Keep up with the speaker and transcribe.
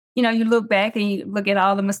you look back and you look at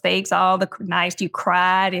all the mistakes, all the nights you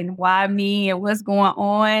cried and why me and what's going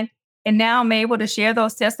on. And now I'm able to share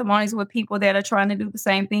those testimonies with people that are trying to do the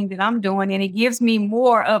same thing that I'm doing. And it gives me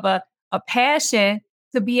more of a passion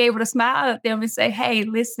to be able to smile at them and say, hey,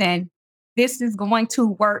 listen, this is going to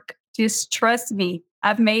work. Just trust me.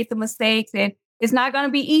 I've made the mistakes and it's not going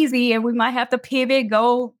to be easy. And we might have to pivot,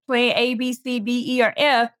 go play A, B, C, D, E, or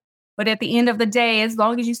F. But at the end of the day, as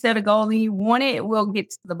long as you set a goal and you want it, we'll get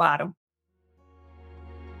to the bottom.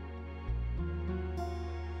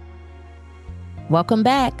 Welcome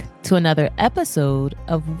back to another episode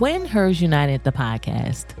of When Hers United, the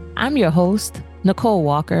podcast. I'm your host, Nicole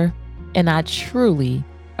Walker, and I truly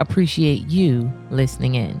appreciate you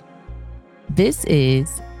listening in. This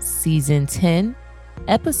is Season 10,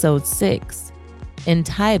 Episode 6,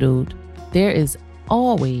 entitled, There is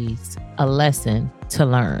Always a Lesson to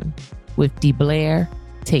Learn, with DeBlair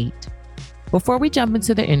Tate. Before we jump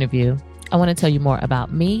into the interview, I want to tell you more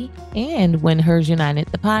about me and When Hers United,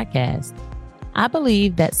 the podcast. I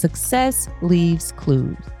believe that success leaves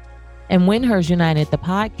clues. And When Hers United, the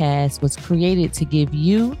podcast was created to give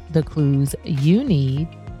you the clues you need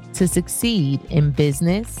to succeed in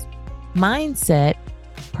business, mindset,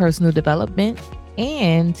 personal development,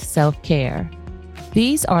 and self-care.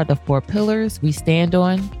 These are the 4 pillars we stand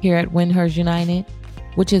on here at When Hers United,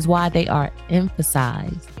 which is why they are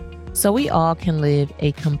emphasized, so we all can live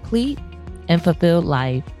a complete and fulfilled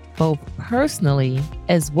life, both personally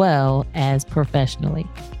as well as professionally.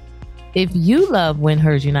 If you love When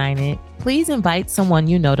Hers United, please invite someone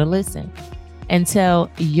you know to listen and tell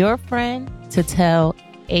your friend to tell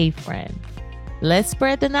a friend. Let's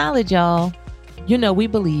spread the knowledge, y'all. You know, we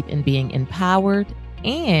believe in being empowered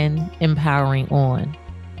and empowering on.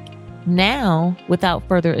 Now, without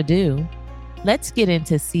further ado, let's get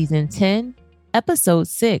into Season 10, Episode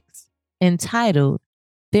 6, entitled,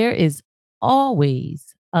 There is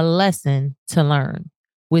Always a Lesson to Learn,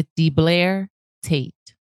 with DeBlair Tate.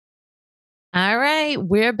 All right,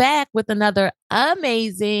 we're back with another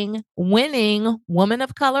amazing, winning woman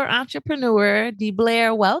of color entrepreneur.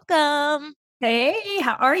 DeBlair, welcome. Hey,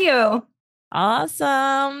 how are you?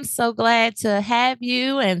 Awesome. So glad to have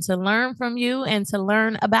you and to learn from you and to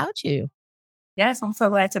learn about you. Yes, I'm so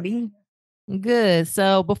glad to be here. Good.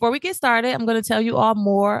 So before we get started, I'm going to tell you all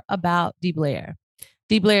more about DeBlair.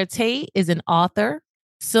 DeBlair Tate is an author,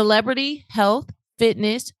 celebrity health,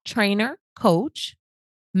 fitness trainer, coach,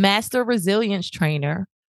 master resilience trainer,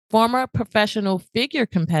 former professional figure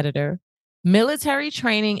competitor, military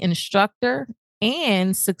training instructor,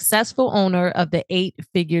 and successful owner of the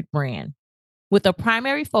 8-Figured brand, with a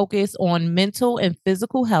primary focus on mental and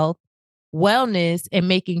physical health, wellness, and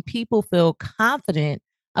making people feel confident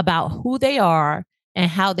about who they are and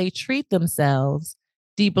how they treat themselves.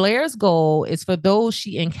 DeBlair's goal is for those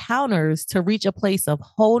she encounters to reach a place of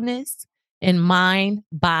wholeness in mind,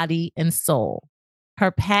 body, and soul.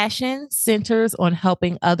 Her passion centers on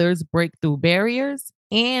helping others break through barriers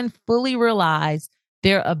and fully realize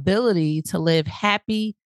their ability to live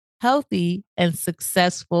happy, healthy, and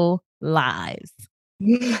successful lives.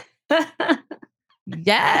 Yeah,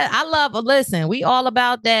 I love it. Listen, we all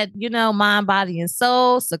about that, mind, body, and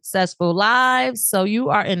soul, successful lives. So you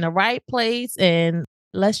are in the right place, and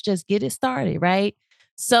let's just get it started, right?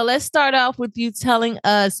 So let's start off with you telling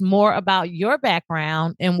us more about your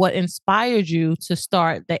background and what inspired you to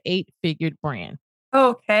start the 8-Figured brand.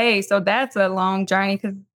 Okay, so that's a long journey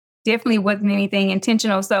because definitely wasn't anything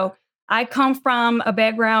intentional. So I come from a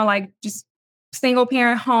background like just single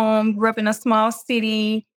parent home, grew up in a small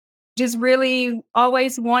city, just really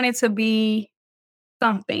always wanted to be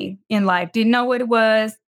something in life. Didn't know what it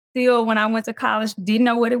was. Still, when I went to college, didn't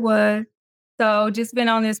know what it was. So just been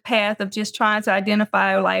on this path of just trying to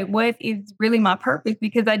identify like what is really my purpose,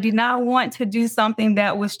 because I did not want to do something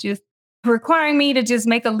that was just requiring me to just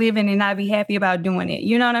make a living and not be happy about doing it.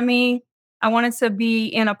 You know what I mean? I wanted to be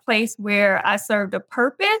in a place where I served a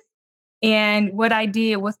purpose. And what I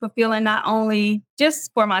did was fulfilling not only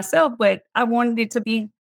just for myself, but I wanted it to be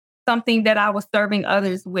something that I was serving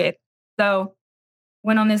others with. So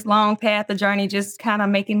went on this long path, a journey, just kind of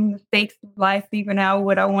making mistakes in life, figuring out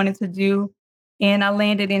what I wanted to do. And I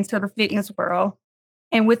landed into the fitness world.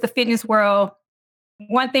 And with the fitness world,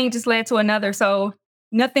 one thing just led to another. So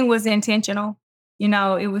nothing was intentional.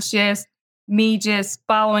 It was just me just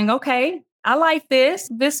following, okay, I like this.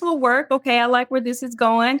 This will work. Okay, I like where this is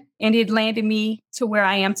going. And it landed me to where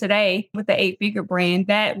I am today with the 8-Figured brand.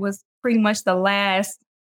 That was pretty much the last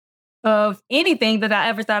of anything that I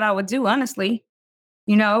ever thought I would do, honestly.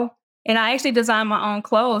 And I actually designed my own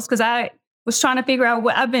clothes because I was trying to figure out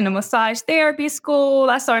what I've been to massage therapy school.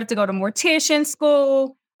 I started to go to mortician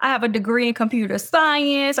school. I have a degree in computer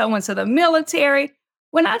science. I went to the military.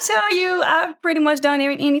 When I tell you, I've pretty much done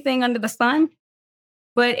anything under the sun,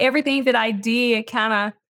 but everything that I did kind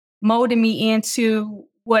of molded me into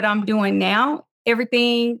what I'm doing now.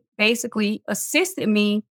 Everything basically assisted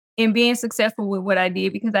me in being successful with what I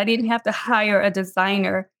did because I didn't have to hire a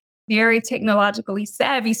designer, very technologically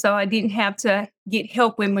savvy. So I didn't have to get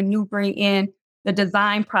help with maneuvering in the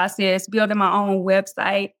design process, building my own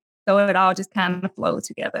website. So it all just kind of flowed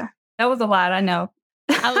together. That was a lot, I know.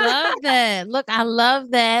 I love that. Look, I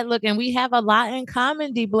love that. Look, and we have a lot in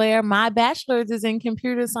common, D. Blair. My bachelor's is in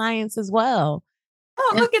computer science as well.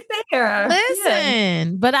 Oh, look at there.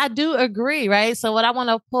 Listen, but I do agree, right? So what I want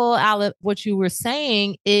to pull out of what you were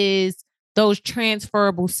saying is those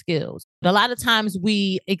transferable skills. A lot of times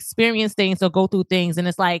we experience things or go through things and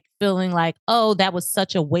it's like feeling like, oh, that was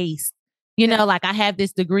such a waste. You know, like I have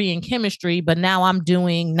this degree in chemistry, but now I'm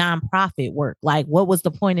doing nonprofit work. Like, what was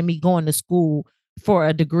the point of me going to school for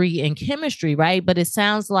a degree in chemistry, right? But it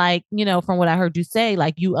sounds like, you know, from what I heard you say,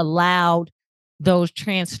 like you allowed those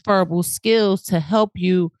transferable skills to help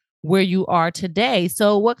you where you are today.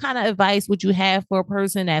 So what kind of advice would you have for a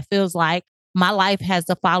person that feels like my life has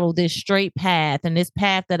to follow this straight path and this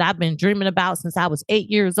path that I've been dreaming about since I was 8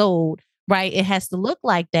 years old, right? It has to look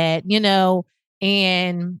like that, you know,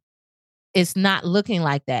 and it's not looking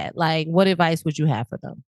like that. Like, what advice would you have for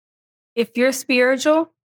them? If you're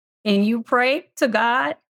spiritual and you pray to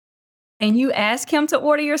God and you ask Him to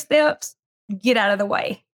order your steps, get out of the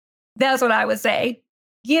way. That's what I would say.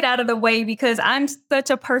 Get out of the way because I'm such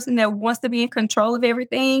a person that wants to be in control of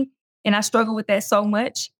everything. And I struggle with that so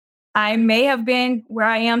much. I may have been where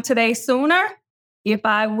I am today sooner if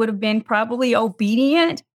I would have been probably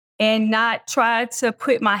obedient and not try to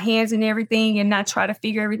put my hands in everything and not try to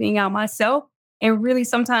figure everything out myself. And really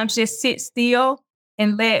sometimes just sit still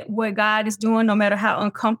and let what God is doing, no matter how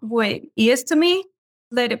uncomfortable it is to me,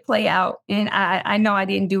 let it play out. And I know I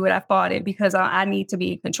didn't do it. I fought it because I need to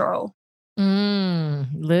be in control.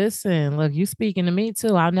 Listen, look, you speaking to me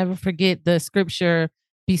too. I'll never forget the scripture,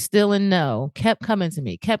 be still and know, kept coming to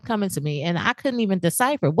me, kept coming to me. And I couldn't even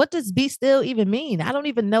decipher. What does be still even mean? I don't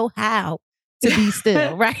even know how to be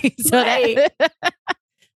still, right? So Right.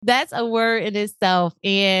 that's a word in itself.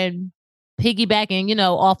 And piggybacking, you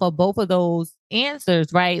know, off of both of those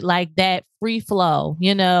answers, right? Like that free flow,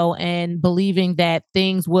 you know, and believing that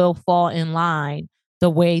things will fall in line the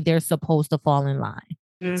way they're supposed to fall in line.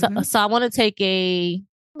 Mhm. So I want to take a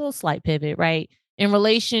little slight pivot, right? In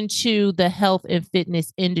relation to the health and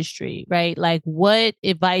fitness industry, right? Like, what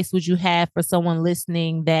advice would you have for someone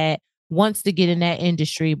listening that wants to get in that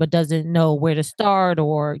industry but doesn't know where to start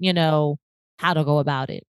or, you know, how to go about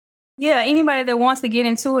it? Yeah, anybody that wants to get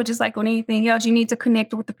into it, just like with anything else, you need to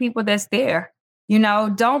connect with the people that's there. You know,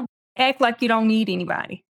 don't act like you don't need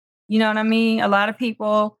anybody. You know what I mean? A lot of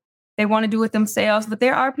people, they want to do it themselves, but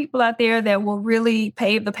there are people out there that will really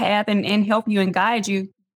pave the path and help you and guide you.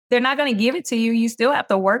 They're not going to give it to you. You still have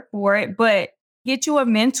to work for it, but get you a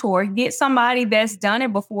mentor, get somebody that's done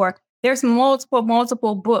it before. There's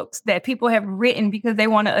multiple books that people have written because they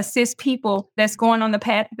want to assist people that's going on the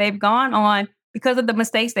path that they've gone on because of the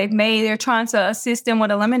mistakes they've made. They're trying to assist them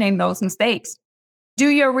with eliminating those mistakes. Do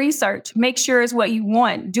your research, make sure it's what you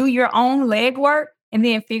want. Do your own legwork and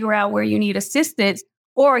then figure out where you need assistance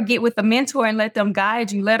or get with a mentor and let them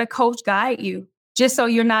guide you. Let a coach guide you just so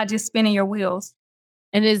you're not just spinning your wheels.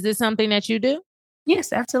 And is this something that you do?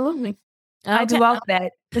 Yes, absolutely. Okay. I do all of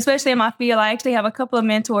that, especially in my field. I actually have a couple of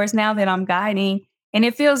mentors now that I'm guiding, and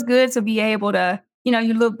it feels good to be able to, you know,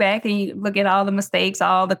 you look back and you look at all the mistakes,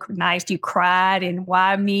 all the nights you cried and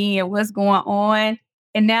why me and what's going on.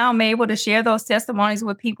 And now I'm able to share those testimonies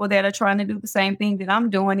with people that are trying to do the same thing that I'm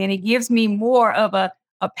doing. And it gives me more of a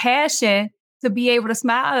passion to be able to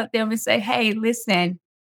smile at them and say, hey, listen,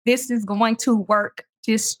 this is going to work.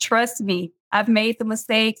 Just trust me. I've made the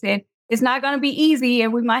mistakes and it's not going to be easy.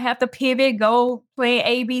 And we might have to pivot, go play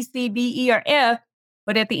A, B, C, D, E, or F.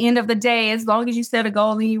 But at the end of the day, as long as you set a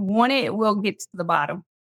goal and you want it, we'll get to the bottom.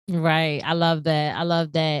 Right. I love that. I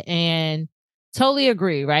love that. And totally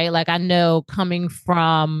agree, right? Like I know coming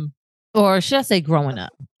from, or should I say growing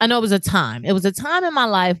up, I know it was a time. It was a time in my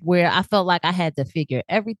life where I felt like I had to figure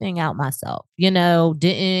everything out myself. You know,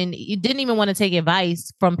 didn't even want to take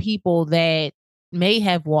advice from people that may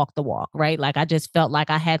have walked the walk, right? Like I just felt like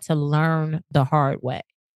I had to learn the hard way,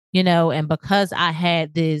 you know, and because I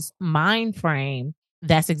had this mind frame,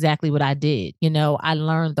 that's exactly what I did. You know, I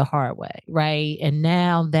learned the hard way, right? And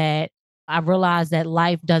now that I realize that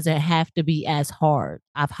life doesn't have to be as hard,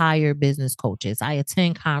 I've hired business coaches. I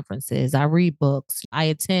attend conferences. I read books. I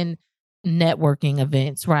attend networking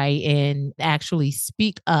events, right? And actually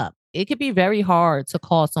speak up. It could be very hard to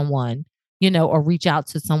call someone, or reach out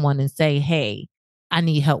to someone and say, hey, I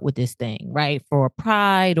need help with this thing, right? For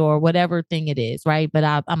pride or whatever thing it is, right?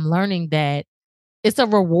 But I'm learning that it's a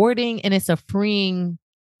rewarding and it's a freeing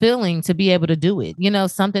feeling to be able to do it.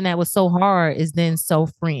 Something that was so hard is then so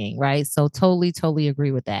freeing, right? So totally, totally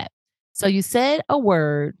agree with that. So you said a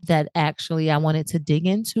word that actually I wanted to dig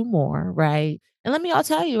into more, right? And let me all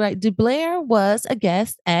tell you, right? DeBlair was a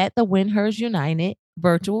guest at the When Hers United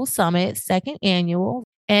Virtual Summit, second annual.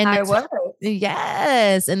 And I was.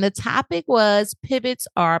 yes, and the topic was pivots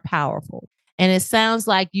are powerful. And it sounds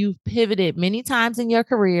like you've pivoted many times in your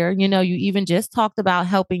career. You even just talked about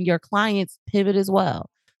helping your clients pivot as well.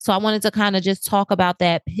 So I wanted to kind of just talk about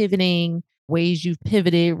that pivoting, ways you've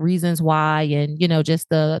pivoted, reasons why, and, just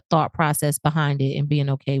the thought process behind it and being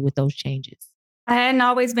okay with those changes. I hadn't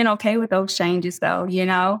always been okay with those changes, though.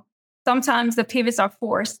 Sometimes the pivots are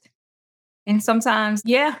forced. And sometimes,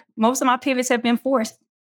 most of my pivots have been forced.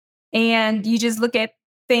 And you just look at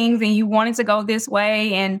things and you wanted to go this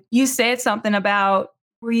way. And you said something about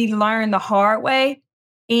we learn the hard way.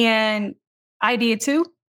 And I did too.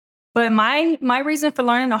 But my reason for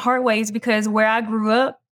learning the hard way is because where I grew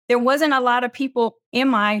up, there wasn't a lot of people in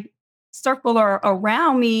my circle or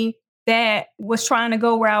around me that was trying to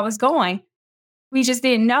go where I was going. We just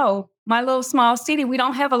didn't know. My little small city, we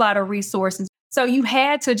don't have a lot of resources. So you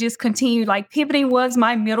had to just continue, like pivoting was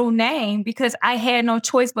my middle name because I had no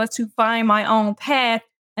choice but to find my own path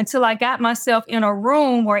until I got myself in a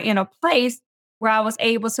room or in a place where I was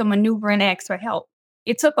able to maneuver and ask for help.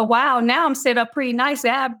 It took a while. Now I'm set up pretty nice.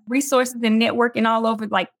 I have resources and networking all over,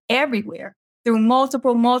 like everywhere through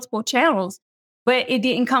multiple channels. But it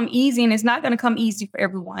didn't come easy and it's not going to come easy for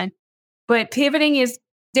everyone. But pivoting is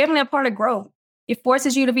definitely a part of growth. It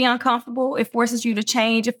forces you to be uncomfortable. It forces you to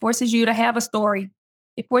change. It forces you to have a story.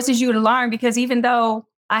 It forces you to learn because even though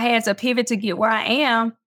I had to pivot to get where I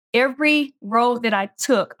am, every road that I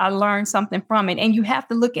took, I learned something from it. And you have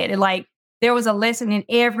to look at it like there was a lesson in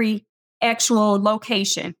every actual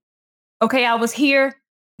location. Okay, I was here.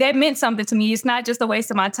 That meant something to me. It's not just a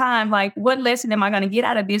waste of my time. Like, what lesson am I going to get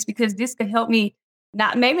out of this? Because this could help me,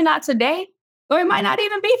 maybe not today, or it might not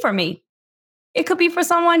even be for me. It could be for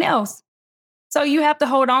someone else. So you have to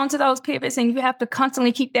hold on to those pivots and you have to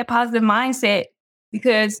constantly keep that positive mindset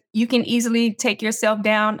because you can easily take yourself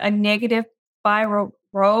down a negative spiral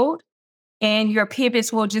road and your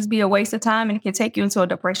pivots will just be a waste of time and it can take you into a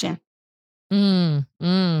depression.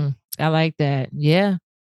 I like that. Yeah,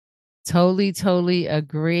 totally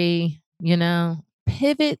agree.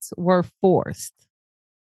 Pivots were forced.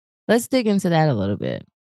 Let's dig into that a little bit.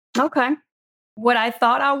 Okay. What I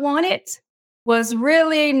thought I wanted was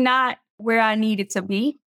really not where I needed to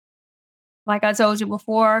be. Like I told you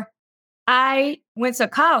before, I went to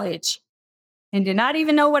college and did not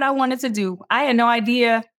even know what I wanted to do. I had no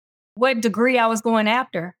idea what degree I was going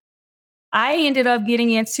after. I ended up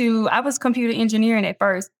I was computer engineering at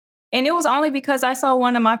first. And it was only because I saw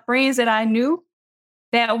one of my friends that I knew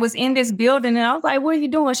that was in this building. And I was like, what are you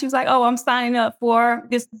doing? She was like, oh, I'm signing up for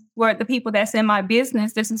this, for the people that's in my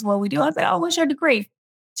business. This is what we do. I was like, oh, what's your degree?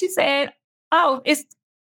 She said, oh, it's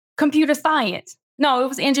computer science. No, it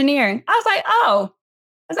was engineering. I was like, oh,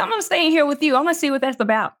 I said, I'm going to stay in here with you. I'm going to see what that's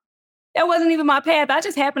about. That wasn't even my path. I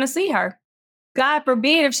just happened to see her. God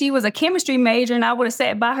forbid if she was a chemistry major and I would have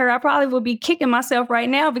sat by her, I probably would be kicking myself right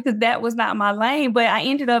now because that was not my lane. But I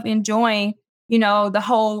ended up enjoying, the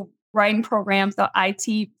whole writing programs, the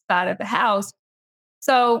IT side of the house.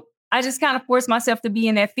 So I just kind of forced myself to be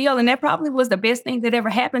in that field. And that probably was the best thing that ever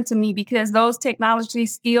happened to me because those technology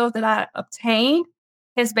skills that I obtained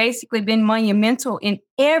has basically been monumental in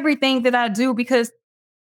everything that I do because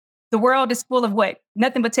the world is full of what?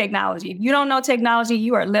 Nothing but technology. If you don't know technology,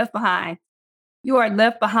 you are left behind. You are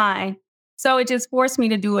left behind. So it just forced me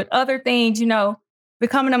to do it. Other things,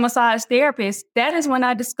 becoming a massage therapist, that is when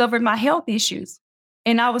I discovered my health issues.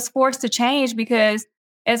 And I was forced to change because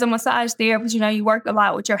as a massage therapist, you work a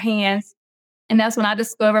lot with your hands. And that's when I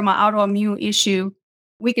discovered my autoimmune issue.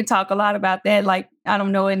 We can talk a lot about that, like, I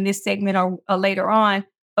don't know, in this segment or later on.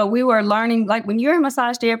 But we were learning, like when you're in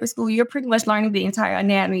massage therapy school, you're pretty much learning the entire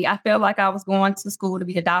anatomy. I felt like I was going to school to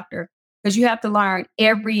be a doctor because you have to learn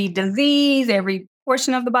every disease, every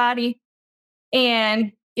portion of the body.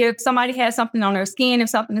 And if somebody has something on their skin, if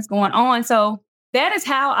something is going on. So that is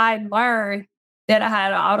how I learned that I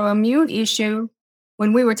had an autoimmune issue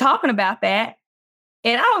when we were talking about that.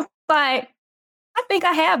 And I was like, I think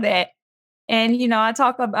I have that. And, I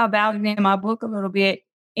talk about it in my book a little bit.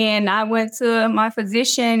 And I went to my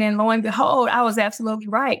physician and lo and behold, I was absolutely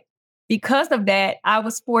right. because of that, I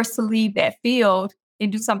was forced to leave that field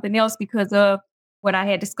and do something else because of what I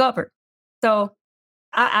had discovered. So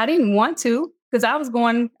I didn't want to because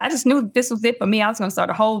I just knew this was it for me. I was going to start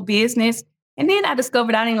a whole business. And then I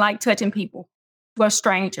discovered I didn't like touching people, well,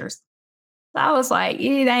 strangers. So I was like,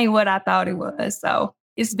 it ain't what I thought it was. So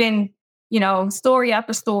it's been, story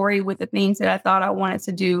after story with the things that I thought I wanted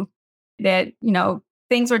to do that,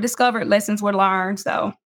 things were discovered, lessons were learned.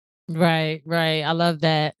 So. Right, right. I love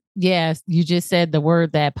that. Yes, you just said the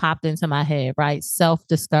word that popped into my head, right?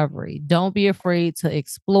 Self-discovery. Don't be afraid to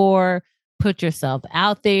explore, put yourself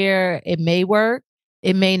out there. It may work,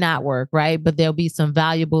 it may not work, right? But there'll be some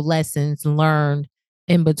valuable lessons learned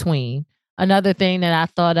in between. Another thing that I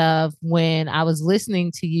thought of when I was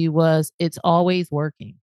listening to you was it's always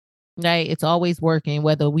working, right? It's always working,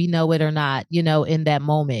 whether we know it or not, in that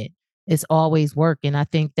moment, it's always working. I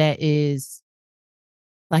think that is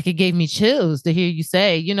like it gave me chills to hear you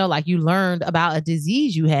say, like you learned about a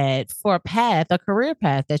disease you had for a career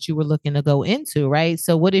path that you were looking to go into, right?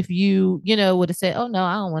 So what if you, would have said, oh no,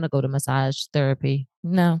 I don't want to go to massage therapy.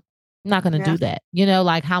 No, I'm not going to Yeah. do that.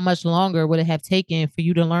 Like how much longer would it have taken for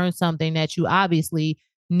you to learn something that you obviously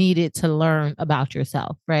needed to learn about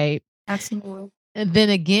yourself, right? Absolutely. And then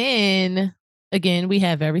again, we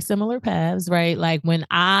have very similar paths, right? Like when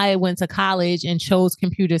I went to college and chose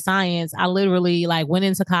computer science, I literally like went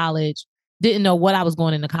into college, didn't know what I was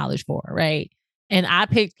going into college for, right? And I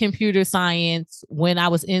picked computer science when I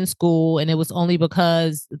was in school, and it was only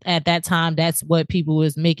because at that time that's what people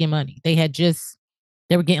was making money. They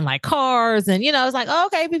were getting like cars, and it's like, oh,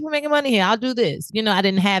 okay, people making money here. I'll do this. I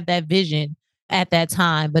didn't have that vision at that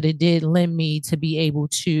time, but it did lend me to be able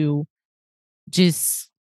to just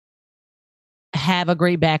have a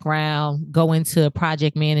great background, go into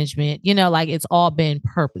project management, like it's all been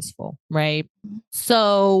purposeful, right?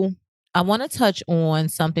 So I want to touch on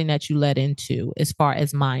something that you led into as far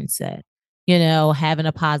as mindset, having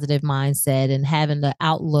a positive mindset and having the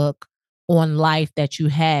outlook on life that you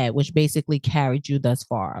had, which basically carried you thus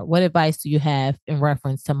far. What advice do you have in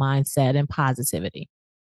reference to mindset and positivity?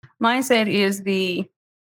 Mindset is the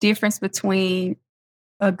difference between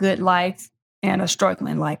a good life and a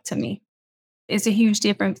struggling life to me. It's a huge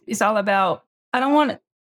difference. It's all about, I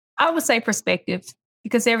would say perspective,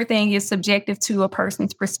 because everything is subjective to a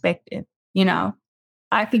person's perspective.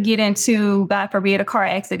 I could get into, God forbid, a car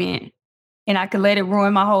accident and I could let it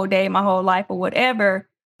ruin my whole day, my whole life or whatever.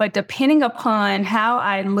 But depending upon how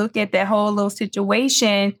I look at that whole little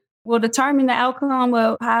situation will determine the outcome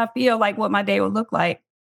of how I feel like what my day will look like,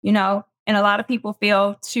 and a lot of people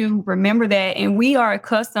fail to remember that. And we are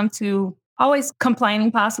accustomed to always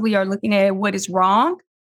complaining possibly or looking at what is wrong.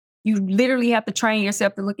 You literally have to train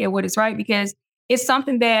yourself to look at what is right because it's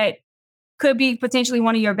something that could be potentially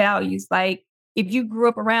one of your values. Like if you grew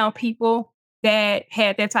up around people that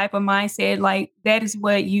had that type of mindset, like that is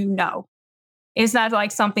what you know. It's not like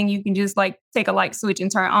something you can just like take a light switch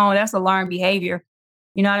and turn on. That's a learned behavior.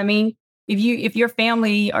 You know what I mean? If your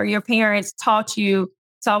family or your parents taught you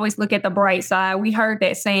to always look at the bright side, we heard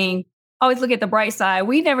that saying, always look at the bright side.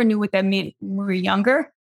 We never knew what that meant when we were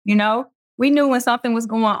younger. We knew when something was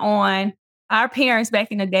going on. Our parents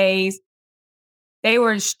back in the days, they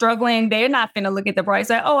were struggling. They're not going to look at the bright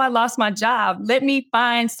side. Oh, I lost my job. Let me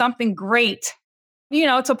find something great,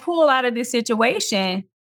 to pull out of this situation.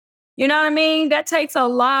 You know what I mean? That takes a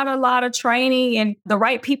lot of training and the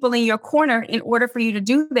right people in your corner in order for you to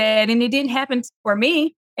do that. And it didn't happen for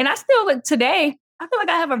me. And I still, like today, I feel like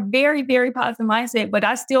I have a very, very positive mindset, but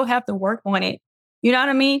I still have to work on it. You know what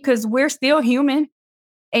I mean? Because we're still human.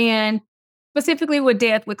 And specifically with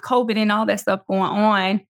death, with COVID and all that stuff going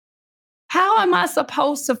on, how am I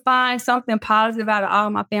supposed to find something positive out of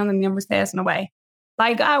all my family members passing away?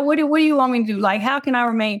 Like, God, what do you want me to do? Like, how can I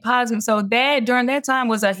remain positive? So that during that time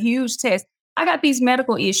was a huge test. I got these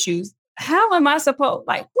medical issues. How am I supposed,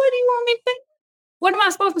 like, what do you want me to think? What am I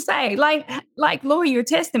supposed to say? Like, Lord, you're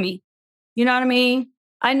testing me. You know what I mean?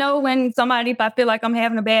 I know when somebody, if I feel like I'm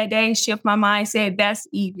having a bad day, shift my mindset, that's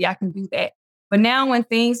easy. I can do that. But now when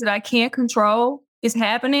things that I can't control is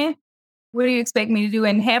happening, what do you expect me to do?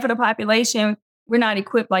 And half of the population, we're not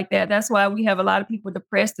equipped like that. That's why we have a lot of people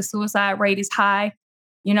depressed. The suicide rate is high.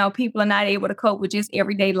 People are not able to cope with just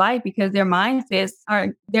everyday life because their mindsets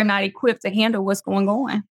they're not equipped to handle what's going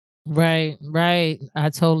on. Right, right.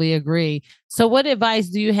 I totally agree. So what advice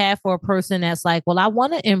do you have for a person that's like, well, I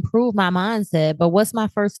want to improve my mindset, but what's my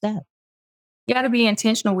first step? You got to be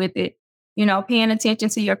intentional with it. Paying attention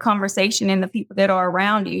to your conversation and the people that are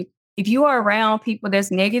around you. If you are around people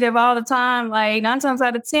that's negative all the time, like 9 times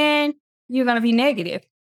out of 10, you're going to be negative.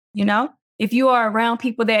 If you are around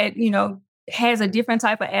people that, has a different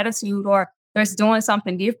type of attitude or that's doing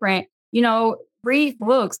something different, you know, read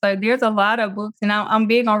books. Like there's a lot of books, and I'm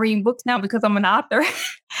big on reading books now because I'm an author.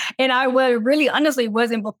 And I was really honestly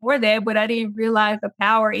wasn't before that, but I didn't realize the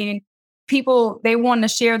power in people. They want to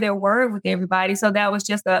share their word with everybody. So that was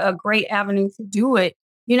just a great avenue to do it.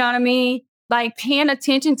 You know what I mean? Like paying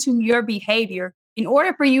attention to your behavior. In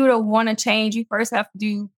order for you to want to change, you first have to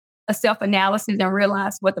do a self-analysis and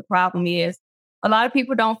realize what the problem is. A lot of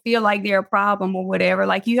people don't feel like they're a problem or whatever.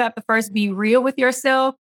 Like you have to first be real with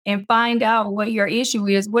yourself and find out what your issue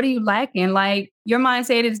is. What are you lacking? Like your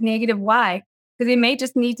mindset is negative. Why? Because it may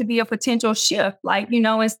just need to be a potential shift. Like, you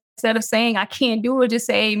know, instead of saying I can't do it, just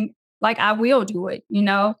say like I will do it, you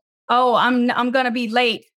know. Oh, I'm gonna be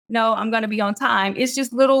late. No, I'm gonna be on time. It's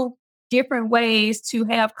just little different ways to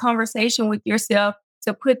have conversation with yourself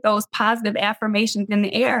to put those positive affirmations in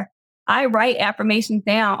the air. I write affirmations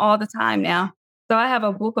down all the time now. So I have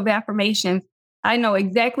a book of affirmations. I know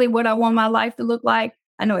exactly what I want my life to look like.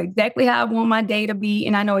 I know exactly how I want my day to be,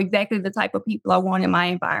 and I know exactly the type of people I want in my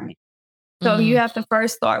environment. So you have to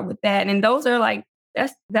first start with that. And those are like,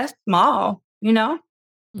 that's small, you know?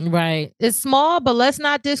 Right. It's small, but let's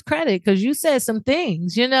not discredit because you said some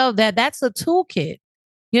things, you know, that's a toolkit,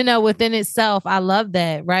 you know, within itself. I love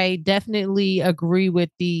that. Right. Definitely agree with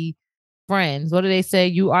the friends. What do they say?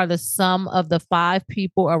 You are the sum of the 5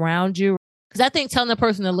 people around you. Because I think telling a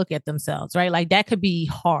person to look at themselves, right? Like that could be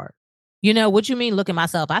hard. You know, what you mean, look at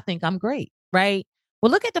myself? I think I'm great. Right.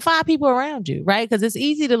 Well, look at the 5 people around you, right? Because it's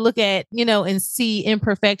easy to look at, you know, and see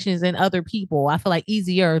imperfections in other people. I feel like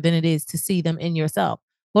easier than it is to see them in yourself.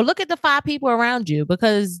 Well, look at the 5 people around you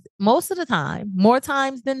because most of the time, more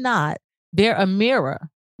times than not, they're a mirror,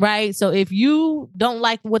 right? So if you don't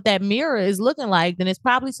like what that mirror is looking like, then it's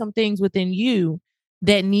probably some things within you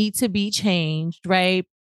that need to be changed, right?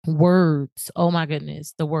 Words. Oh my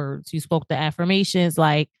goodness, the words. You spoke the affirmations,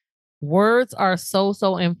 like words are so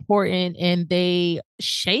important and they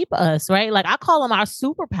shape us, right? Like I call them our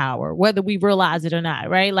superpower, whether we realize it or not,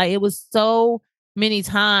 right? Like it was so many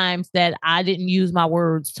times that I didn't use my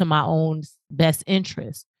words to my own best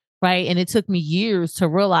interest, right? And it took me years to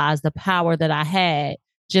realize the power that I had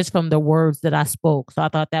just from the words that I spoke. So I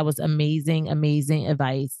thought that was amazing, amazing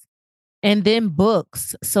advice. And then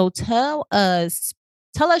books. So tell us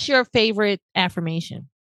your favorite affirmation.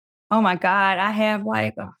 Oh my God, I have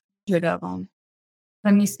like 100 of them.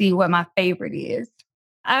 Let me see what my favorite is.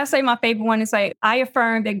 I say my favorite one is like, I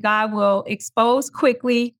affirm that God will expose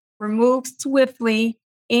quickly, remove swiftly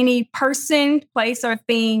any person, place, or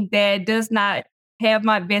thing that does not have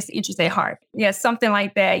my best interest at heart. Yeah, something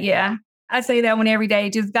like that. Yeah. I say that one every day.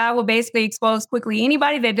 Just God will basically expose quickly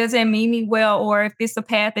anybody that doesn't mean me well, or if it's a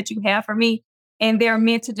path that you have for me and they're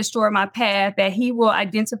meant to destroy my path, that He will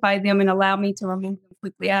identify them and allow me to remove them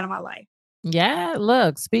quickly out of my life. Yeah,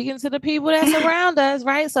 look, speaking to the people that's around us,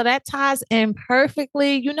 right? So that ties in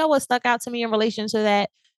perfectly. You know what stuck out to me in relation to that?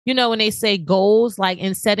 You know, when they say goals, like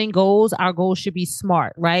in setting goals, our goals should be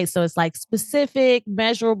SMART, right? So it's like specific,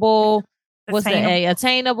 measurable, what's the A?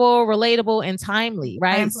 Attainable, relatable, and timely,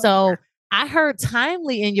 right? So I heard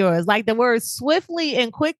timely in yours, like the words swiftly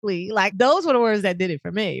and quickly. Like those were the words that did it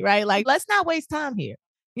for me, right? Like, let's not waste time here.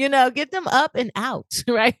 You know, get them up and out,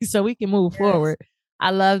 right? So we can move forward. I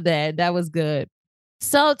love that. That was good.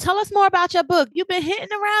 So tell us more about your book. You've been hitting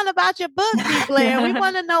around about your book, D. Blair. We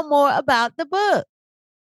want to know more about the book.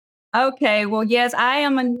 Okay. Well, yes, I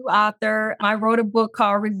am a new author. I wrote a book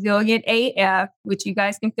called Resilient AF, which you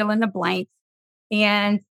guys can fill in the blanks.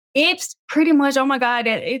 And it's pretty much, oh my God,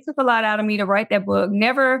 it took a lot out of me to write that book.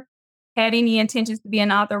 Never had any intentions to be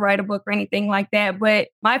an author, write a book or anything like that. But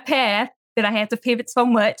my path that I had to pivot so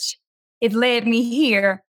much, it led me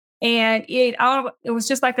here. And it was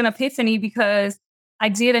just like an epiphany because I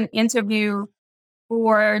did an interview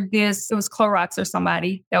for this, it was Clorox or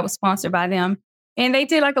somebody that was sponsored by them. And they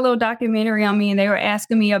did like a little documentary on me and they were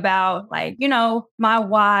asking me about like, you know, my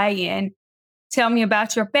why and tell me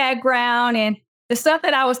about your background. And the stuff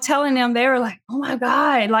that I was telling them, they were like, oh my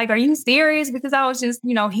God, like, are you serious? Because I was just,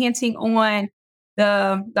 you know, hinting on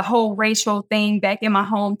the whole racial thing back in my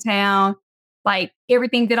hometown, like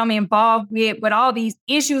everything that I'm involved with all these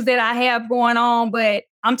issues that I have going on, but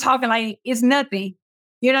I'm talking like it's nothing.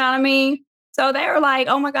 You know what I mean? So they were like,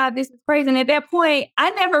 oh my God, this is crazy. And at that point,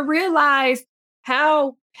 I never realized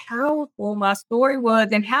how powerful my story was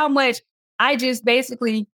and how much I just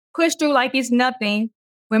basically pushed through like it's nothing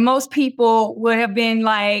when most people would have been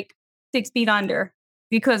like 6 feet under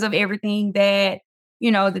because of everything that,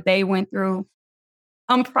 you know, that they went through.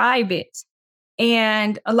 I'm private.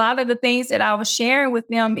 And a lot of the things that I was sharing with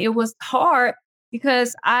them, it was hard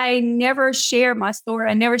because I never shared my story.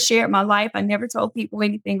 I never shared my life. I never told people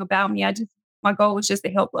anything about me. My goal was just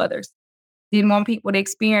to help others. Didn't want people to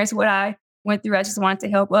experience what I went through. I just wanted to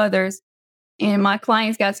help others. And my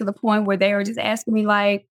clients got to the point where they were just asking me,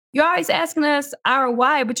 like, you're always asking us our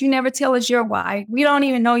why, but you never tell us your why. We don't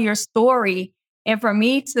even know your story. And for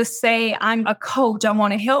me to say I'm a coach, I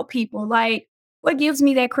want to help people, like, what gives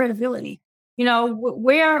me that credibility?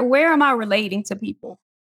 Where am I relating to people?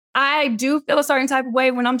 I do feel a certain type of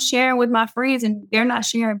way when I'm sharing with my friends and they're not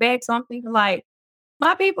sharing back. So I'm thinking, like,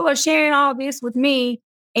 my people are sharing all this with me,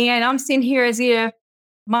 and I'm sitting here as if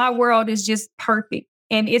my world is just perfect,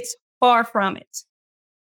 and it's far from it.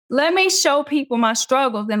 Let me show people my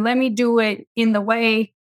struggles and let me do it in the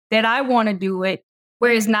way that I want to do it,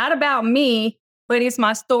 where it's not about me, but it's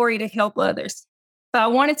my story to help others. So I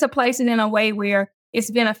wanted to place it in a way where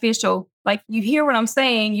it's beneficial. Like, you hear what I'm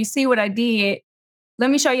saying, you see what I did. Let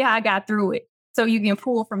me show you how I got through it so you can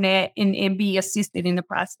pull from that and be assisted in the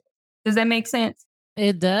process. Does that make sense?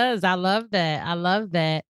 It does. I love that. I love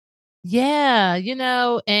that. Yeah,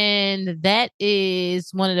 and that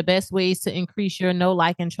is one of the best ways to increase your know,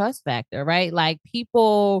 like, and trust factor, right? Like,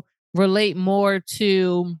 people relate more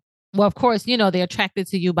to, well, of course, they're attracted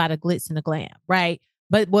to you by the glitz and the glam, right?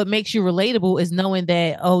 But what makes you relatable is knowing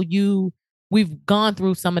that, we've gone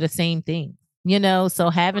through some of the same things, so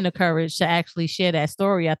having the courage to actually share that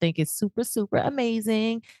story, I think is super, super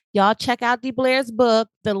amazing. Y'all check out D. Blair's book.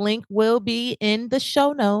 The link will be in the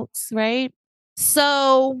show notes, right?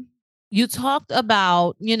 So, you talked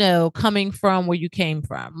about, coming from where you came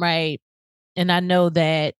from, right? And I know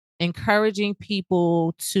that encouraging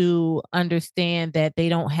people to understand that they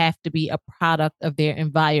don't have to be a product of their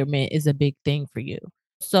environment is a big thing for you.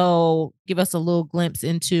 So, give us a little glimpse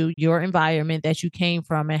into your environment that you came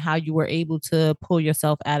from and how you were able to pull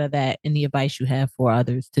yourself out of that and the advice you have for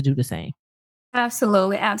others to do the same.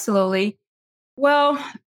 Absolutely. Absolutely. Well,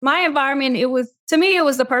 my environment, to me, it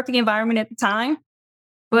was the perfect environment at the time.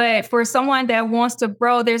 But for someone that wants to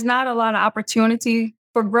grow, there's not a lot of opportunity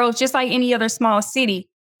for growth, just like any other small city.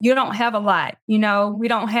 You don't have a lot. We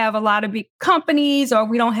don't have a lot of big companies, or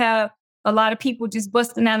we don't have a lot of people just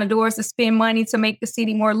busting down the doors to spend money to make the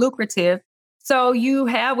city more lucrative. So you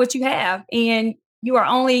have what you have, and you are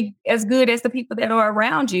only as good as the people that are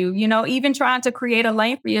around you. Even trying to create a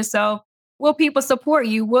lane for yourself, will people support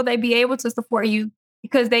you? Will they be able to support you?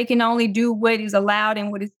 Because they can only do what is allowed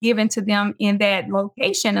and what is given to them in that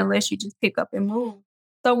location unless you just pick up and move.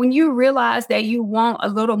 So when you realize that you want a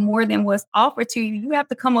little more than what's offered to you, you have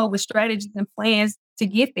to come up with strategies and plans to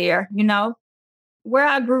get there. Where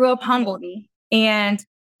I grew up humbled me, and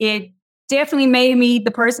it definitely made me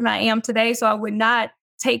the person I am today. So I would not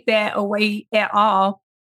take that away at all.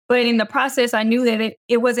 But in the process, I knew that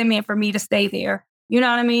it wasn't meant for me to stay there. You know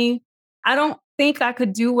what I mean? I don't think I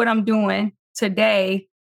could do what I'm doing today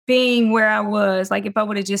being where I was, like, if I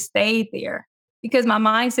would have just stayed there, because my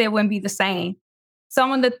mindset wouldn't be the same.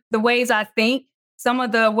 Some of the ways I think, some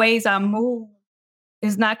of the ways I move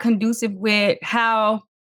is not conducive with how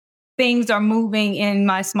things are moving in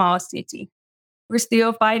my small city. We're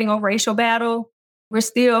still fighting a racial battle. We're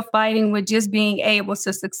still fighting with just being able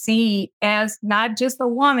to succeed as not just a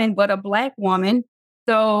woman, but a Black woman.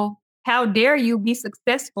 So how dare you be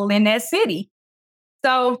successful in that city?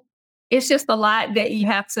 So it's just a lot that you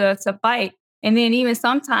have to fight. And then even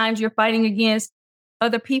sometimes you're fighting against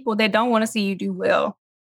other people that don't want to see you do well.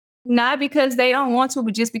 Not because they don't want to,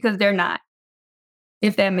 but just because they're not,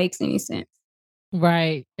 if that makes any sense.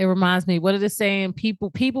 Right. It reminds me, what are they saying?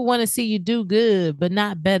 People want to see you do good, but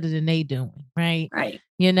not better than they doing. Right. Right.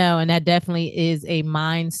 And that definitely is a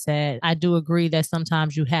mindset. I do agree that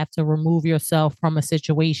sometimes you have to remove yourself from a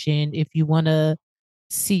situation if you want to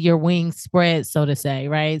see your wings spread, so to say.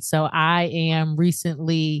 Right. So I am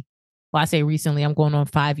recently, well, I say recently, I'm going on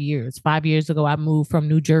 5 years. 5 years ago, I moved from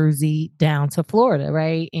New Jersey down to Florida.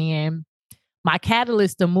 Right. And my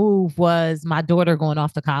catalyst to move was my daughter going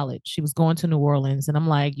off to college. She was going to New Orleans. And I'm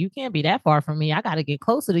like, you can't be that far from me. I got to get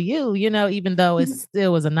closer to you, even though it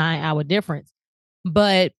still was a 9-hour difference.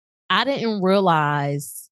 But I didn't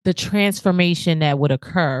realize the transformation that would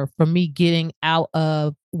occur from me getting out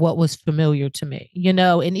of what was familiar to me,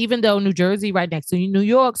 and even though New Jersey, right next to New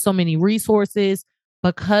York, so many resources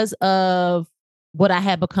because of what I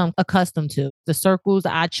had become accustomed to, the circles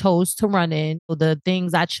I chose to run in, the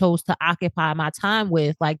things I chose to occupy my time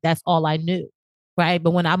with, like that's all I knew. Right.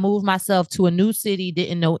 But when I moved myself to a new city,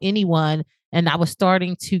 didn't know anyone, and I was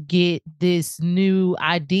starting to get this new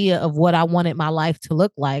idea of what I wanted my life to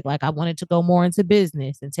look like. Like I wanted to go more into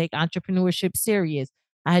business and take entrepreneurship serious.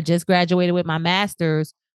 I had just graduated with my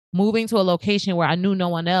master's, moving to a location where I knew no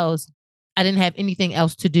one else I didn't have anything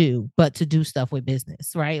else to do but to do stuff with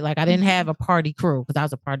business, right? Like I didn't have a party crew because I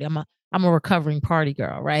was a party. I'm a recovering party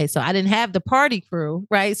girl, right? So I didn't have the party crew,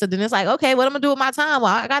 right? So then it's like, okay, what I'm gonna do with my time?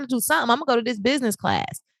 Well, I got to do something. I'm gonna go to this business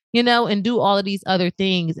class, and do all of these other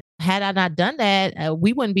things. Had I not done that,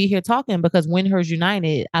 we wouldn't be here talking because When Hers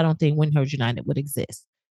United, I don't think When Hers United would exist,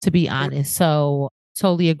 to be honest. So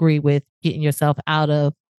totally agree with getting yourself out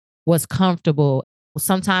of what's comfortable.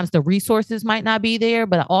 Sometimes the resources might not be there,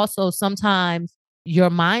 but also sometimes your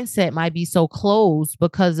mindset might be so closed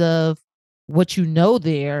because of what you know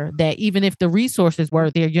there that even if the resources were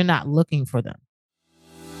there, you're not looking for them.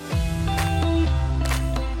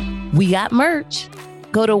 We got merch.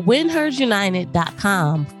 Go to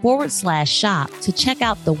whenhersunited.com/shop to check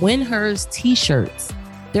out the When Hers t-shirts.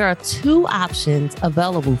 There are 2 options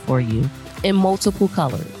available for you in multiple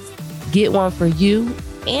colors. Get one for you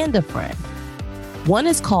and a friend. One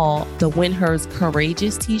is called the When Hers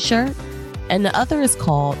Courageous t-shirt, and the other is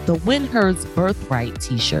called the When Hers Birthright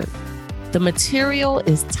t-shirt. The material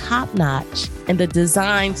is top-notch, and the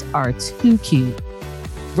designs are too cute.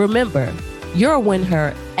 Remember, you're a When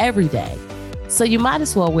Her every day, so you might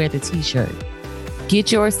as well wear the t-shirt.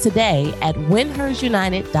 Get yours today at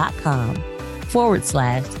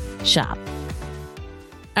whenhersunited.com/shop.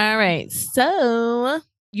 All right, so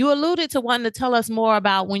you alluded to wanting to tell us more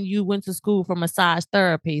about when you went to school for massage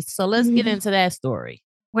therapy. So let's get into that story.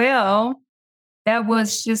 Well, that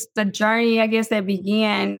was just the journey, I guess, that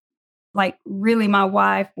began like really my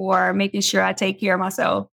why for making sure I take care of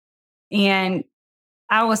myself. And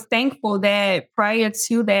I was thankful that prior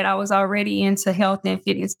to that, I was already into health and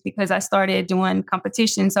fitness because I started doing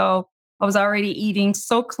competition. So I was already eating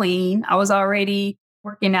so clean. I was already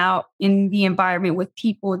working out in the environment with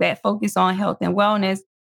people that focus on health and wellness.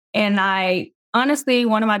 And honestly,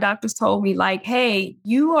 one of my doctors told me like, hey,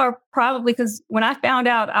 you are probably, because when I found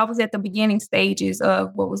out, I was at the beginning stages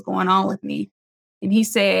of what was going on with me. And he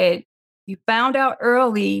said, you found out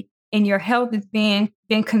early and your health has been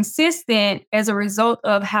consistent as a result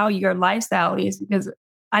of how your lifestyle is. Because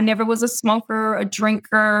I never was a smoker, a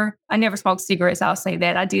drinker. I never smoked cigarettes. I'll say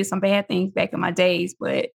that. I did some bad things back in my days,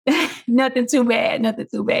 but nothing too bad.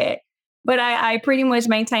 But I pretty much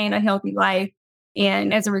maintained a healthy life.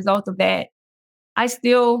 And as a result of that, I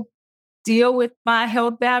still deal with my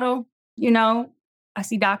health battle. I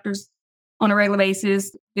see doctors on a regular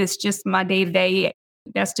basis. It's just my day to day.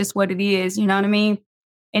 That's just what it is. You know what I mean?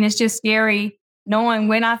 And it's just scary knowing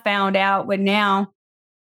when I found out, but now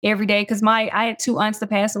every day, because I had 2 aunts to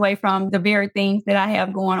pass away from the very things that I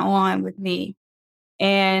have going on with me.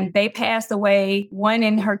 And they passed away, one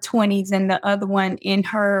in her 20s and the other one in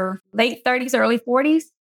her late 30s, early 40s.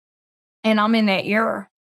 And I'm in that era,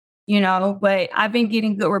 but I've been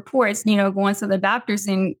getting good reports, going to the doctors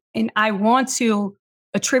and I want to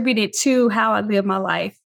attribute it to how I live my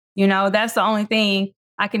life. That's the only thing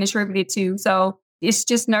I can attribute it to. So it's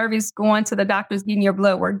just nervous going to the doctors, getting your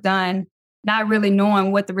blood work done, not really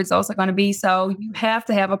knowing what the results are going to be. So you have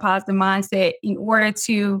to have a positive mindset in order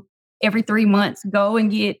to every 3 months go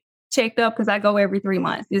and get checked up, because I go every 3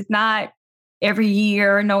 months. It's not every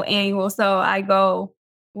year, no annual. So I go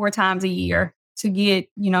 4 times a year to get,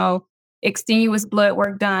 extenuous blood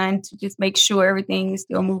work done to just make sure everything is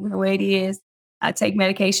still moving the way it is. I take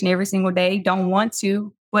medication every single day. Don't want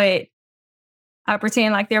to, but I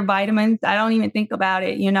pretend like they're vitamins. I don't even think about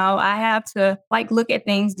it. I have to look at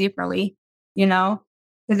things differently, because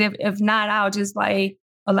if not, I'll just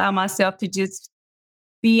allow myself to just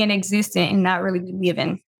be in existence and not really be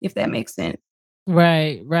living, if that makes sense.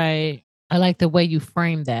 Right. I like the way you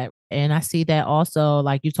frame that. And I see that also,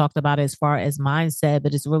 like you talked about as far as mindset,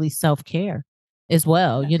 but it's really self-care as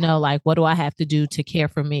well. What do I have to do to care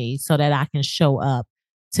for me so that I can show up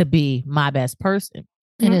to be my best person?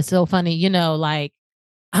 Mm-hmm. And it's so funny,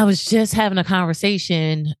 I was just having a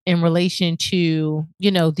conversation in relation to,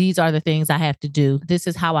 these are the things I have to do. This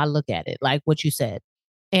is how I look at it, like what you said.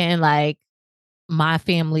 And my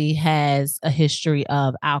family has a history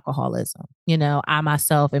of alcoholism. I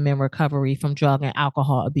myself am in recovery from drug and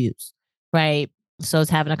alcohol abuse, right? So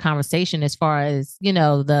it's having a conversation as far as,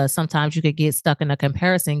 sometimes you could get stuck in a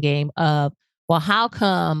comparison game of, well, how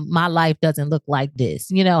come my life doesn't look like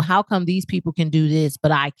this? How come these people can do this,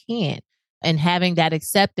 but I can't? And having that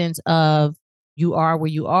acceptance of you are where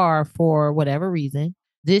you are for whatever reason.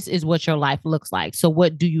 This is what your life looks like. So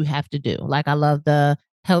what do you have to do? I love the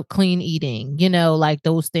health, clean eating,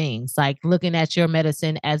 those things, looking at your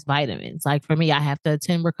medicine as vitamins. For me, I have to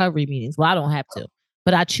attend recovery meetings. Well, I don't have to,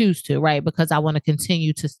 but I choose to, right? Because I want to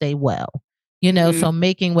continue to stay well, so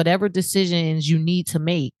making whatever decisions you need to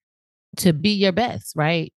make to be your best,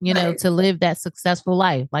 right? You know, to live that successful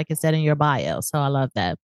life, like it said in your bio. So I love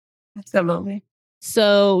that. Absolutely.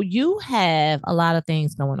 So you have a lot of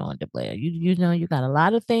things going on, DeBlair. You know, you got a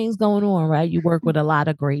lot of things going on, right? You work with a lot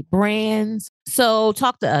of great brands. So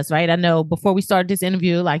talk to us, right? I know before we started this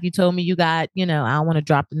interview, like you told me you got, you know, I don't want to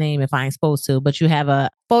drop the name if I ain't supposed to, but you have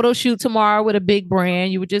a photo shoot tomorrow with a big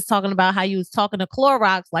brand. You were just talking about how you was talking to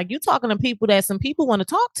Clorox, like you talking to people that some people want to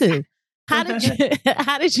talk to. How did you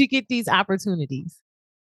how did you get these opportunities?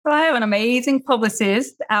 So I have an amazing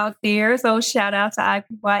publicist out there. So shout out to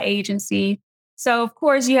IPY Agency. So of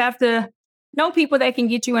course you have to know people that can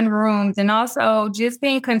get you in rooms, and also just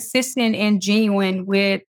being consistent and genuine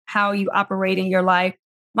with how you operate in your life.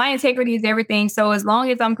 My integrity is everything. So as long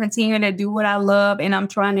as I'm continuing to do what I love and I'm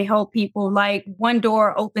trying to help people, like one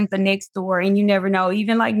door opens the next door, and you never know.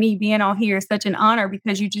 Even like me being on here is such an honor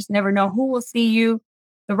because you just never know who will see you.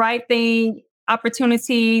 The right thing,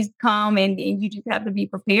 opportunities come, and you just have to be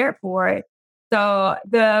prepared for it. So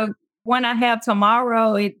the one I have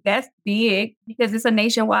tomorrow, that's big because it's a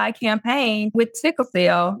nationwide campaign with sickle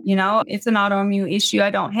cell. You know, it's an autoimmune issue. I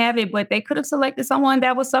don't have it, but they could have selected someone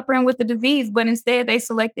that was suffering with the disease, but instead they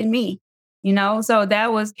selected me, you know, so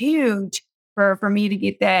that was huge for me to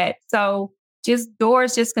get that. So just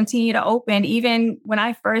doors just continue to open. Even when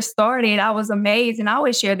I first started, I was amazed, and I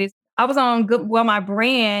always share this. I was on my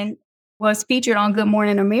brand was featured on Good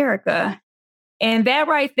Morning America. And that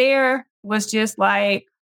right there was just like,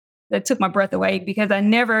 that took my breath away because I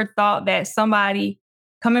never thought that somebody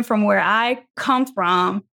coming from where I come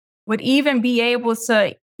from would even be able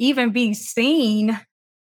to even be seen,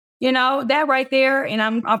 you know, that right there. And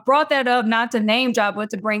I brought that up not to name drop,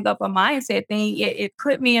 but to bring up a mindset thing. It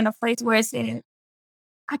put me in a place where it said,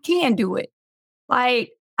 I can do it.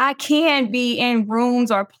 Like I can be in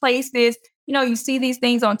rooms or places, you know, you see these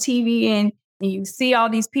things on TV and you see all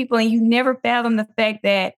these people and you never fathom the fact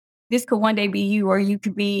that this could one day be you, or you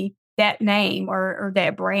could be that name or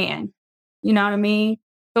that brand. You know what I mean?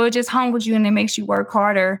 So it just humbles you and it makes you work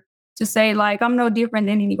harder to say, like, I'm no different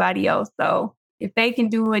than anybody else. So if they can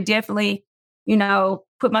do it, definitely, you know,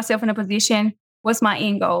 put myself in a position, what's my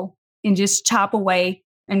end goal? And just chop away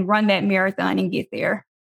and run that marathon and get there.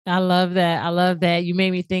 I love that. I love that. You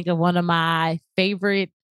made me think of one of my favorite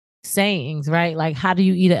sayings, right? Like, how do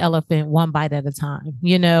you eat an elephant one bite at a time?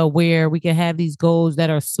 You know, where we can have these goals that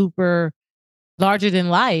are super larger than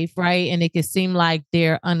life, right? And it can seem like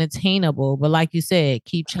they're unattainable. But like you said,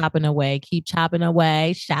 keep chopping away, keep chopping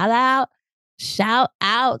away. Shout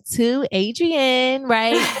out to Adrienne,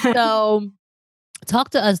 right? So talk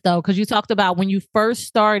to us though, because you talked about when you first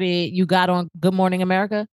started, you got on Good Morning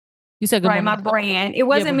America. You said Good Morning. My brand. It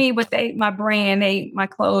wasn't me, but my brand, my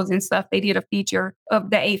clothes and stuff. They did a feature of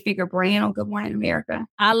the 8-figure brand on Good Morning America.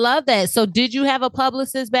 I love that. So did you have a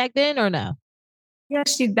publicist back then or no? Yeah,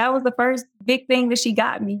 that was the first big thing that she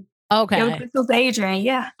got me. Okay. It was Adrienne,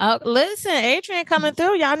 yeah. Oh, listen, Adrienne coming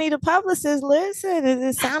through. Y'all need a publicist. Listen,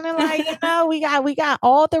 it sounded like, you know, we got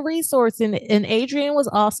all the resources. And Adrienne was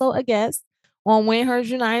also a guest on When Hers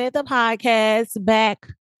United, the podcast, back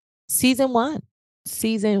season one.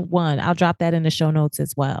 I'll drop that in the show notes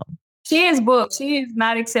as well. She is booked. She is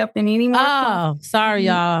not accepting anymore. Oh, sorry,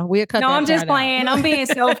 y'all. We'll cut that I'm just playing. Out. I'm being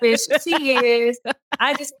selfish. She is.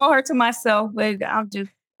 I just want her to myself, but I'm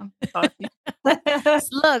talking.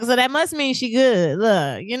 Look, so that must mean she good.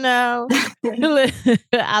 Look, you know.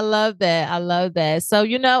 I love that. So,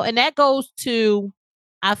 you know, and that goes to,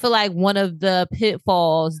 I feel like one of the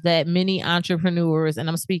pitfalls that many entrepreneurs, and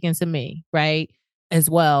I'm speaking to me, right, as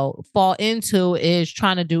well, fall into is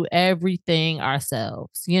trying to do everything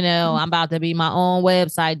ourselves. You know, I'm about to be my own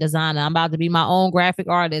website designer. I'm about to be my own graphic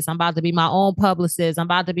artist. I'm about to be my own publicist. I'm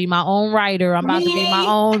about to be my own writer. I'm about to be my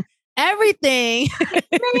own everything.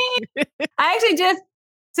 I actually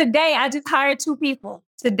today, I just hired 2 people.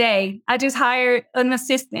 Today, I just hired an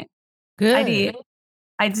assistant. Good.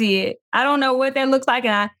 I did. I don't know what that looks like.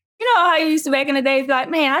 And you know how you used to back in the day, like,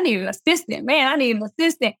 man, I need an assistant.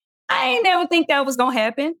 I ain't never think that was going to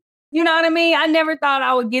happen. You know what I mean? I never thought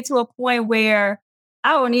I would get to a point where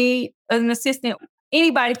I would need an assistant.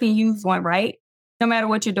 Anybody can use one, right? No matter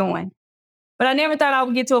what you're doing. But I never thought I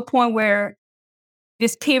would get to a point where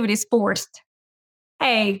this pivot is forced.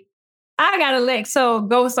 Hey, I got to let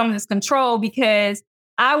go of some of this control because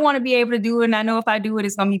I want to be able to do it. And I know if I do it,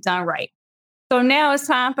 it's going to be done right. So now it's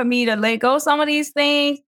time for me to let go of some of these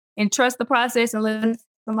things and trust the process and let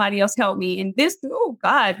somebody else help me. And this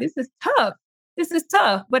is tough. This is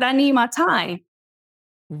tough, but I need my time.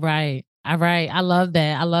 Right. All right. I love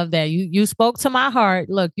that. You spoke to my heart.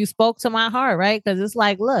 Look, you spoke to my heart, right? Because it's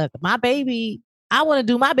like, look, my baby I want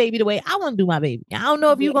to do my baby the way I want to do my baby. I don't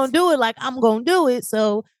know if you're going to do it like I'm going to do it.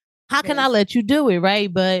 So how can I let you do it?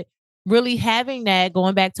 Right. But really having that,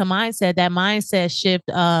 going back to mindset, that mindset shift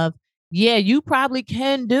of, yeah, you probably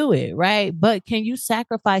can do it. Right. But can you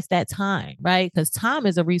sacrifice that time? Right. Because time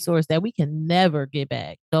is a resource that we can never get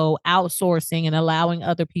back. So outsourcing and allowing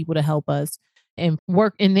other people to help us and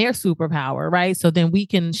work in their superpower. Right. So then we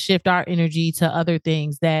can shift our energy to other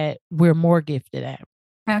things that we're more gifted at.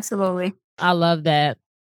 Absolutely. I love that.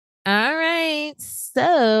 All right.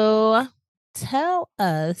 So tell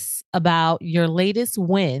us about your latest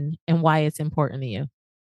win and why it's important to you.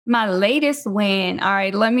 My latest win. All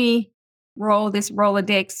right, let me roll this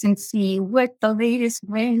Rolodex and see what the latest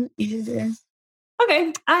win is.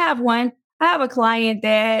 Okay, I have one. I have a client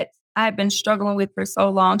that I've been struggling with for so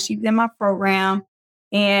long. She's in my program,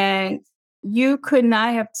 and you could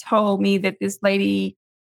not have told me that this lady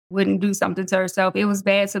wouldn't do something to herself. It was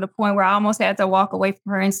bad to the point where I almost had to walk away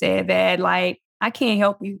from her and say that, like, I can't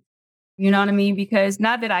help you. You know what I mean? Because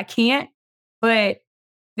not that I can't, but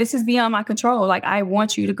this is beyond my control. Like, I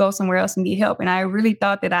want you to go somewhere else and get help. And I really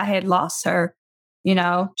thought that I had lost her. You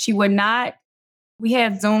know, she would not. We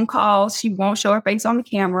had Zoom calls. She won't show her face on the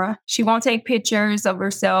camera. She won't take pictures of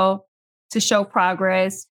herself to show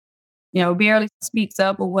progress, you know, barely speaks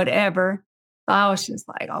up or whatever. So I was just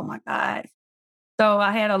like, oh my God. So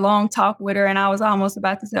I had a long talk with her and I was almost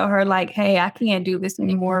about to tell her, like, hey, I can't do this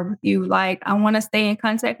anymore with you. Like, I want to stay in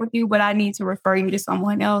contact with you, but I need to refer you to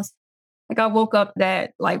someone else. Like, I woke up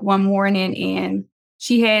that like one morning and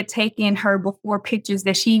she had taken her before pictures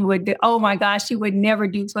that she would do. Oh my gosh, she would never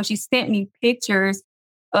do. So she sent me pictures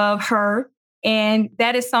of her. And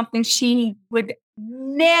that is something she would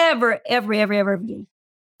never, ever, ever, ever do.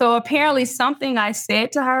 So apparently something I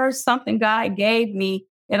said to her, something God gave me,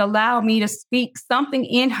 it allowed me to speak something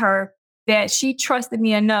in her that she trusted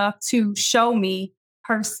me enough to show me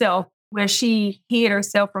herself, where she hid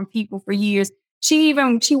herself from people for years. She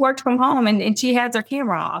worked from home and she has her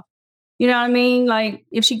camera off. You know what I mean? Like,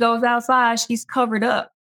 if she goes outside, she's covered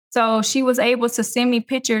up. So she was able to send me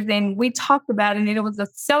pictures and we talked about it and it was a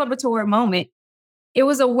celebratory moment. It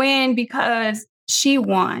was a win because she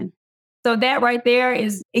won. So that right there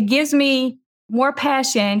it gives me more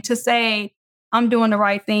passion to say, I'm doing the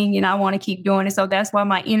right thing and I want to keep doing it. So that's why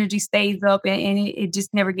my energy stays up and it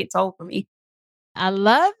just never gets old for me. I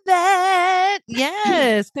love that.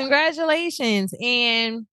 Yes. Congratulations.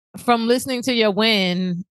 And from listening to your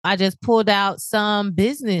win, I just pulled out some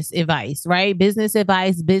business advice, right? Business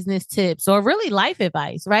advice, business tips, or really life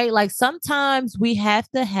advice, right? Like sometimes we have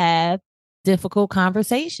to have difficult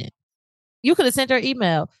conversations. You could have sent her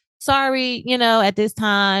email. Sorry, at this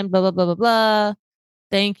time, blah, blah, blah, blah, blah.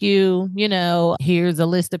 Thank you. Here's a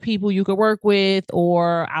list of people you could work with,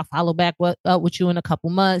 or I'll follow back up with you in a couple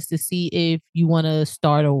months to see if you want to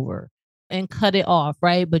start over and cut it off.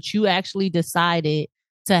 Right. But you actually decided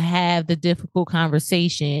to have the difficult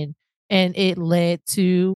conversation, and it led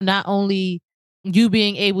to not only you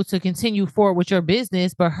being able to continue forward with your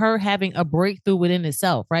business, but her having a breakthrough within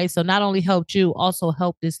itself. Right. So not only helped you, also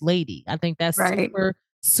helped this lady. I think that's right.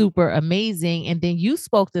 super amazing. And then you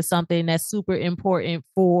spoke to something that's super important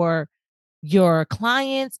for your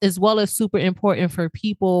clients as well as super important for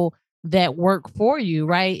people that work for you,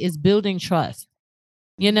 right? Is building trust.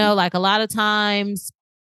 Like a lot of times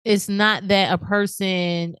it's not that a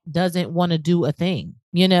person doesn't want to do a thing,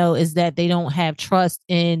 is that they don't have trust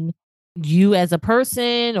in you as a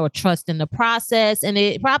person or trust in the process. And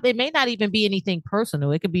it may not even be anything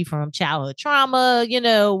personal. It could be from childhood trauma,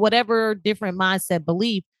 whatever different mindset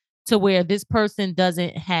belief, to where this person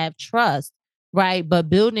doesn't have trust, right? But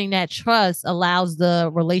building that trust allows the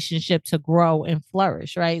relationship to grow and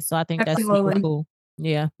flourish, right? So I think that's super cool.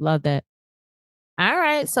 Yeah, love that. All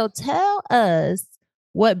right. So tell us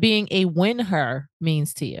what being a win-her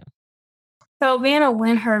means to you. So being a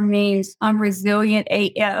win-her means I'm resilient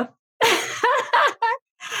AF.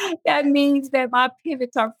 That means that my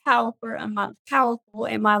pivots are powerful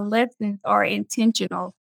and my lessons are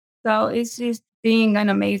intentional. So it's just being an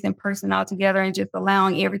amazing person altogether and just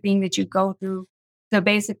allowing everything that you go through to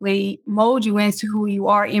basically mold you into who you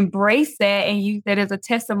are. Embrace that and use that as a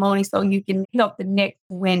testimony so you can help the next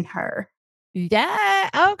win-her. Yeah.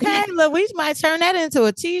 Okay. Look, we might turn that into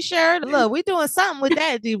a t-shirt. Look, we doing something with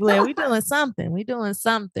that, D. Blair. We doing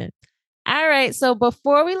something. All right. So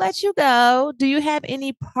before we let you go, do you have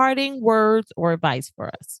any parting words or advice for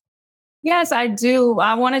us? Yes, I do.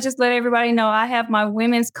 I want to just let everybody know I have my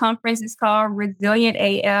women's conference. It's called Resilient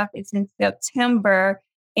AF. It's in September.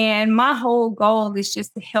 And my whole goal is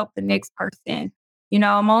just to help the next person.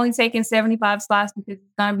 I'm only taking 75 slots because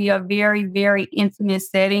it's going to be a very, very intimate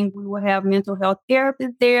setting. We will have mental health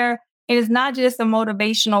therapists there. And it's not just a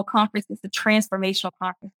motivational conference, it's a transformational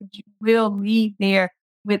conference. You will leave there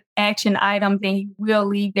with action items and you will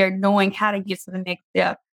leave there knowing how to get to the next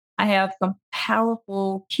step. I have some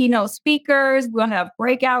powerful keynote speakers. We'll have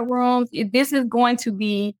breakout rooms. This is going to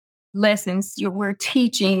be lessons we're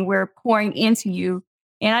teaching, we're pouring into you.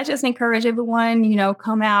 And I just encourage everyone,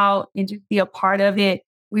 come out and just be a part of it.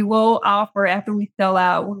 We will offer, after we sell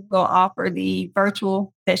out, we will offer the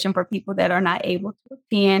virtual session for people that are not able to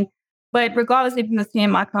attend. But regardless if you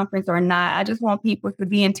attend my conference or not, I just want people to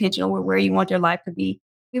be intentional with where you want your life to be.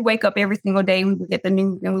 We wake up every single day, we look at the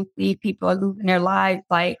news and we see people are losing their lives.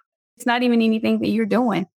 Like, it's not even anything that you're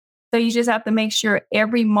doing. So you just have to make sure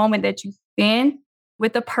every moment that you spend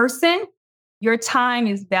with a person, your time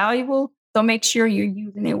is valuable. So make sure you're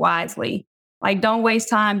using it wisely. Like, don't waste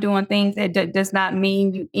time doing things that does not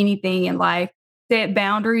mean you anything in life. Set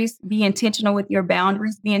boundaries. Be intentional with your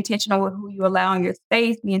boundaries. Be intentional with who you allow in your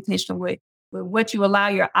space. Be intentional with what you allow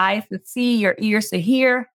your eyes to see, your ears to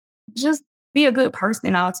hear. Just be a good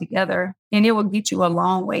person altogether, and it will get you a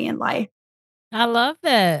long way in life. I love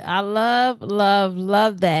that. I love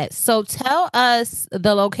that. So tell us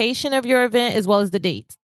the location of your event as well as the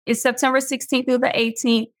dates. It's September 16th through the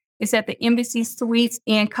 18th. It's at the Embassy Suites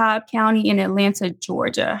in Cobb County in Atlanta,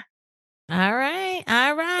 Georgia. All right.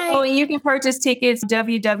 Oh, and you can purchase tickets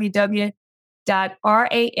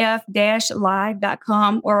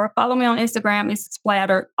www.raf-live.com or follow me on Instagram. It's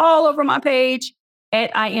splattered all over my page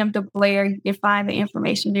at I Am DeBlair. You can find the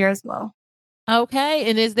information there as well. Okay.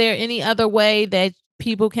 And is there any other way that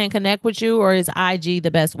people can connect with you, or is IG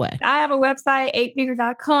the best way? I have a website,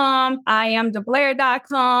 8figure.com,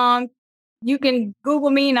 IamDeBlair.com. You can Google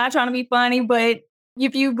me, not trying to be funny, but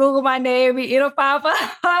if you Google my name, it'll pop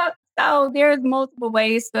up. So there's multiple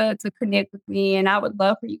ways to connect with me. And I would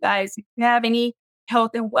love for you guys, if you have any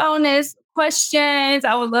health and wellness questions,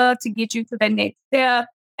 I would love to get you to the next step.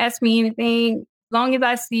 Ask me anything. As long as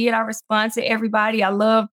I see it, I respond to everybody. I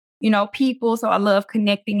love, people. So I love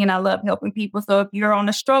connecting and I love helping people. So if you're on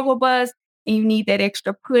a struggle bus and you need that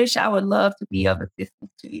extra push, I would love to be of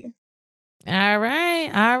assistance to you. All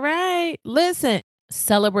right. Listen,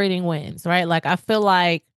 celebrating wins, right? Like, I feel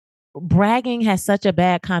like bragging has such a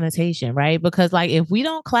bad connotation, right? Because like, if we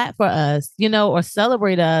don't clap for us, or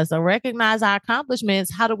celebrate us or recognize our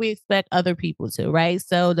accomplishments, how do we expect other people to, right?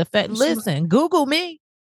 So listen, Google me.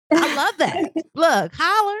 I love that. Look,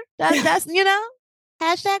 holler. That's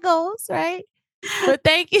hashtag goals, right? But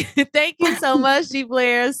thank you. Thank you so much,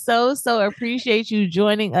 DeBlair. So appreciate you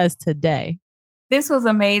joining us today. This was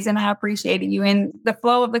amazing. I appreciated you and the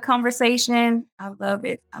flow of the conversation. I love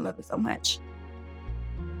it. I love it so much.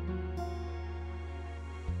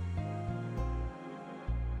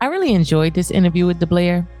 I really enjoyed this interview with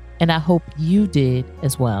DeBlair, and I hope you did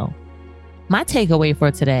as well. My takeaway for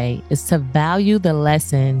today is to value the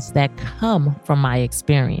lessons that come from my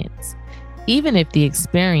experience, even if the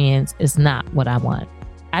experience is not what I want.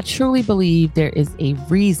 I truly believe there is a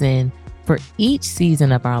reason for each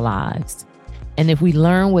season of our lives. And if we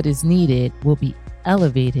learn what is needed, we'll be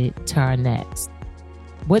elevated to our next.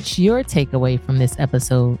 What's your takeaway from this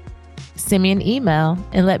episode? Send me an email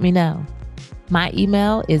and let me know. My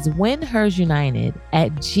email is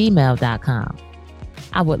whenhersunited@gmail.com.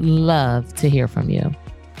 I would love to hear from you.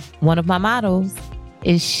 One of my mottos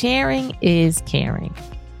is sharing is caring.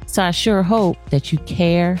 So I sure hope that you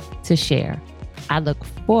care to share. I look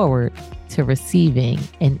forward to receiving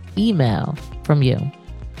an email from you.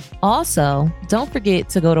 Also, don't forget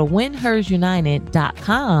to go to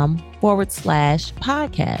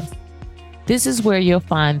whenhersunited.com/podcast. This is where you'll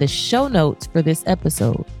find the show notes for this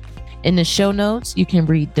episode. In the show notes, you can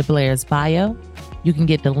read DeBlair's bio. You can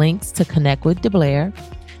get the links to connect with DeBlair.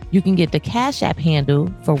 You can get the Cash App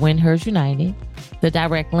handle for When Hers United, the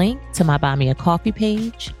direct link to my Buy Me a Coffee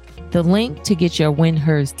page, the link to get your When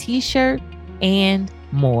Hers t-shirt, and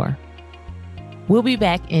more. We'll be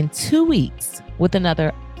back in 2 weeks with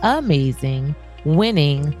another amazing,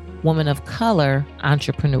 winning woman of color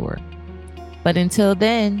entrepreneur. But until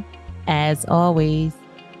then, as always,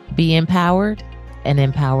 be empowered and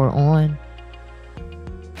empower on.